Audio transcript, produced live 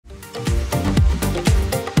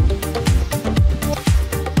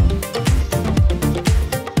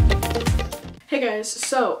guys,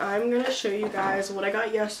 so I'm gonna show you guys what I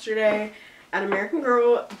got yesterday at American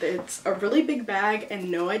Girl. It's a really big bag,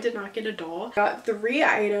 and no, I did not get a doll. I got 3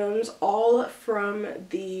 items, all from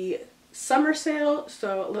the summer sale,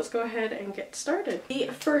 so let's go ahead and get started. The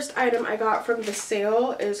first item I got from the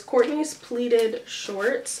sale is Courtney's pleated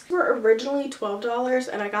shorts. They were originally $12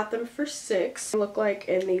 and I got them for $6. They look like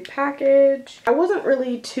in the package. I wasn't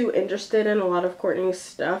really too interested in a lot of Courtney's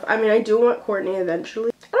stuff. I mean, I do want Courtney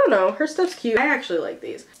eventually. I don't know, her stuff's cute. I actually like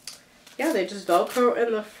these. Yeah, they just Velcro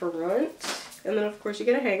in the front. And then, of course, you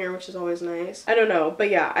get a hanger, which is always nice. I don't know,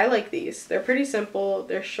 but yeah, I like these. They're pretty simple.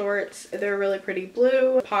 They're shorts. They're really pretty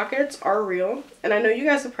blue. Pockets are real. And I know you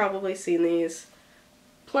guys have probably seen these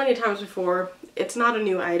plenty of times before. It's not a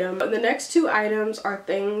new item. But the next 2 items are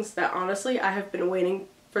things that, honestly, I have been waiting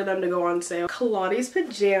for them to go on sale. Pilates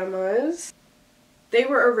pajamas. They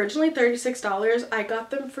were originally $36. I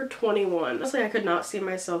got them for $21. Honestly, I could not see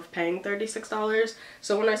myself paying $36.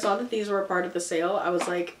 So when I saw that these were a part of the sale, I was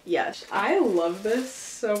like, yes. I love this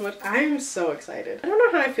so much. I'm so excited. I don't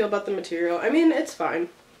know how I feel about the material. I mean, it's fine.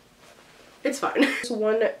 It's fine. It's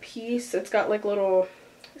one piece. It's got like little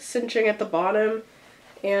cinching at the bottom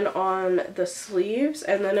and on the sleeves.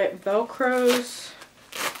 And then it Velcros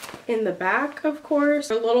in the back, of course.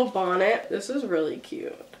 A little bonnet. This is really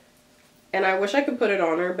cute. And I wish I could put it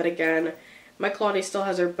on her, but again, my Claudie still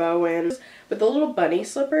has her bow in. But the little bunny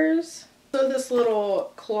slippers. So this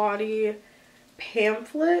little Claudie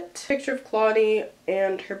pamphlet. Picture of Claudie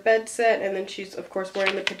and her bed set, and then she's of course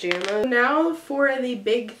wearing the pajamas. Now for the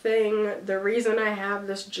big thing, the reason I have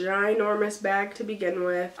this ginormous bag to begin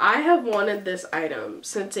with. I have wanted this item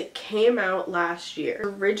since it came out last year.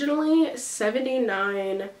 Originally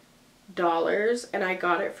 $79 and I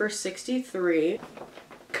got it for $63.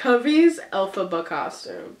 Covey's Elphaba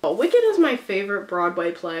costume. Wicked is my favorite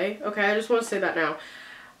Broadway play. Okay, I just want to say that now.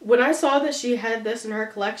 When I saw that she had this in her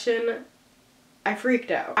collection, I freaked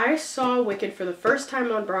out. I saw Wicked for the first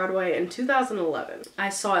time on Broadway in 2011. I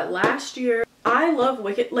saw it last year. I love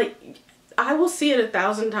Wicked. Like, I will see it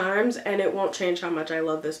 1,000 times and it won't change how much I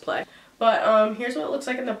love this play. But here's what it looks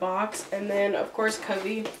like in the box. And then, of course,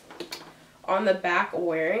 Covey on the back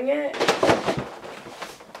wearing it.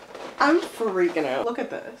 I'm freaking out. Look at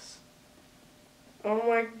this. Oh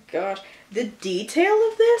my gosh. The detail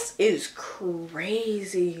of this is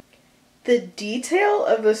crazy. The detail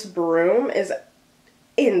of this broom is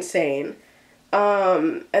insane.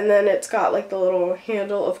 And then it's got like the little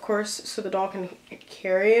handle, of course, so the doll can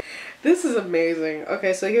carry it. This is amazing.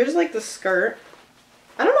 Okay, so here's like the skirt.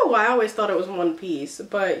 I don't know why I always thought it was one piece,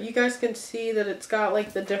 but you guys can see that it's got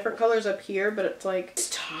like the different colors up here, but it's like,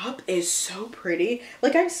 this top is so pretty.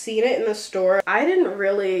 Like, I've seen it in the store. I didn't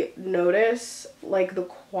really notice like the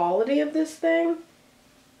quality of this thing.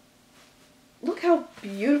 Look how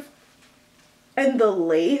beautiful. And the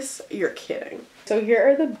lace, you're kidding. So here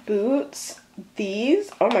are the boots.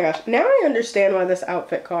 These, oh my gosh, now I understand why this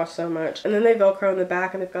outfit costs so much. And then they Velcro in the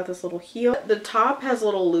back and they've got this little heel. The top has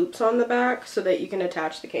little loops on the back so that you can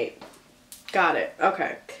attach the cape. Got it.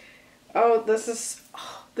 Okay. Oh, this is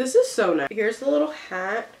so nice. Here's the little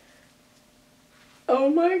hat. Oh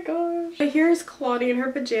my gosh. Here's Claudie in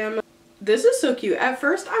her pajamas. This is so cute. At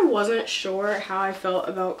first I wasn't sure how I felt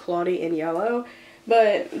about Claudie in yellow,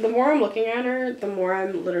 but the more I'm looking at her, the more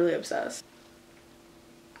I'm literally obsessed.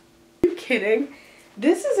 Kidding.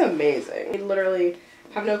 This is amazing. I literally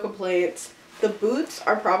have no complaints. The boots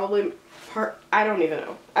are probably I don't even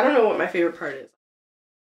know. I don't know what my favorite part is.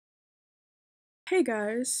 Hey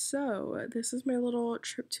guys, so this is my little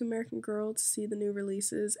trip to American Girl to see the new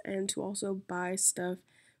releases and to also buy stuff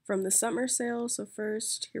from the summer sale. So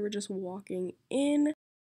first, here we're just walking in.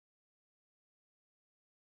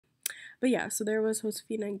 But yeah, so there was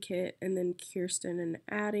Josefina and Kit, and then Kirsten and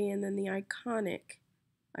Addie, and then the iconic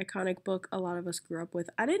book a lot of us grew up with.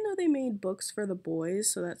 I didn't know they made books for the boys,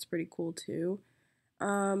 so that's pretty cool too.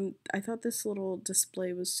 I thought this little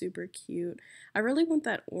display was super cute. I really want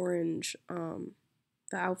that orange, the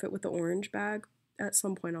outfit with the orange bag. At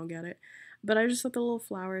some point I'll get it. But I just thought the little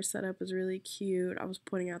flower setup was really cute. I was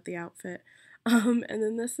pointing out the outfit. And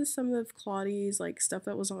then this is some of Claudie's like stuff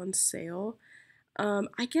that was on sale.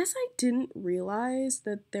 I guess I didn't realize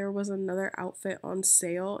that there was another outfit on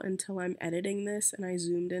sale until I'm editing this and I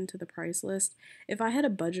zoomed into the price list. If I had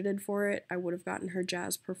budgeted for it, I would have gotten her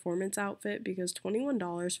jazz performance outfit because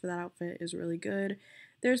 $21 for that outfit is really good.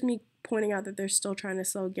 There's me pointing out that they're still trying to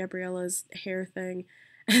sell Gabriella's hair thing.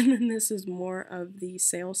 And then this is more of the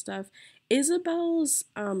sale stuff. Isabel's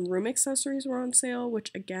room accessories were on sale,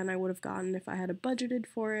 which again I would have gotten if I had budgeted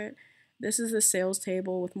for it. This is the sales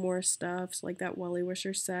table with more stuff, so like that Welly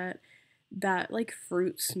Wisher set. that like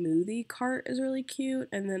fruit smoothie cart is really cute,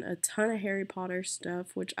 and then a ton of Harry Potter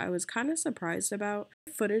stuff, which I was kind of surprised about.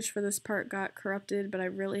 Footage for this part got corrupted, but I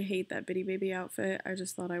really hate that Bitty Baby outfit. I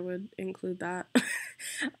just thought I would include that.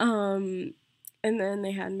 And then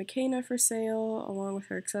they had McKenna for sale along with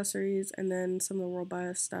her accessories, and then some of the World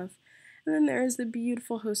Bias stuff. And then there's the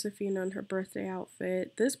beautiful Josefina in her birthday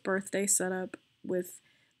outfit. This birthday setup with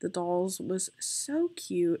the dolls was so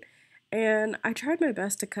cute. And I tried my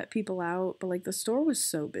best to cut people out, but like the store was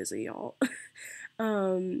so busy, y'all.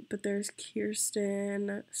 But there's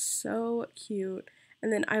Kirsten, so cute.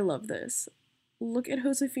 And then I love this. Look at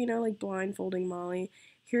Josefina like blindfolding Molly.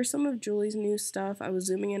 Here's some of Julie's new stuff. I was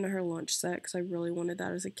zooming into her lunch set because I really wanted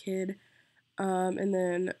that as a kid. And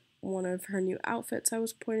then one of her new outfits I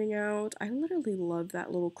was pointing out. I literally love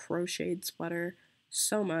that little crocheted sweater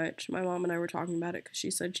so much. My mom and I were talking about it because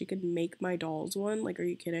she said she could make my dolls one. Like, are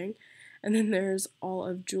you kidding? And then there's all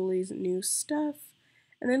of Julie's new stuff.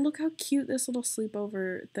 And then look how cute this little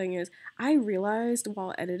sleepover thing is. I realized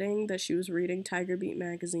while editing that she was reading Tiger Beat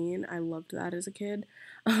magazine. I loved that as a kid.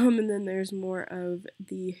 And then there's more of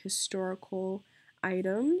the historical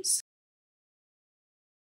items.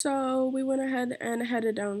 So we went ahead and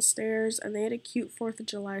headed downstairs, and they had a cute 4th of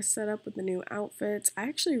July setup with the new outfits. I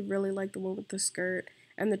actually really like the one with the skirt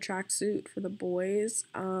and the tracksuit for the boys.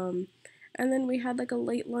 And then we had like a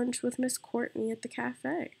late lunch with Miss Courtney at the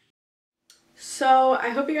cafe. So I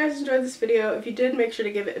hope you guys enjoyed this video. If you did, make sure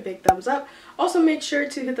to give it a big thumbs up. Also make sure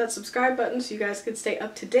to hit that subscribe button so you guys can stay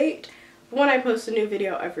up to date when I post a new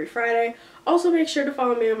video every Friday. Also make sure to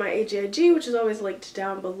follow me on my AGIG, which is always linked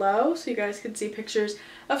down below, so you guys can see pictures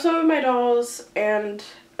of some of my dolls and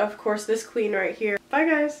of course this queen right here. Bye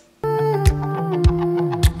guys!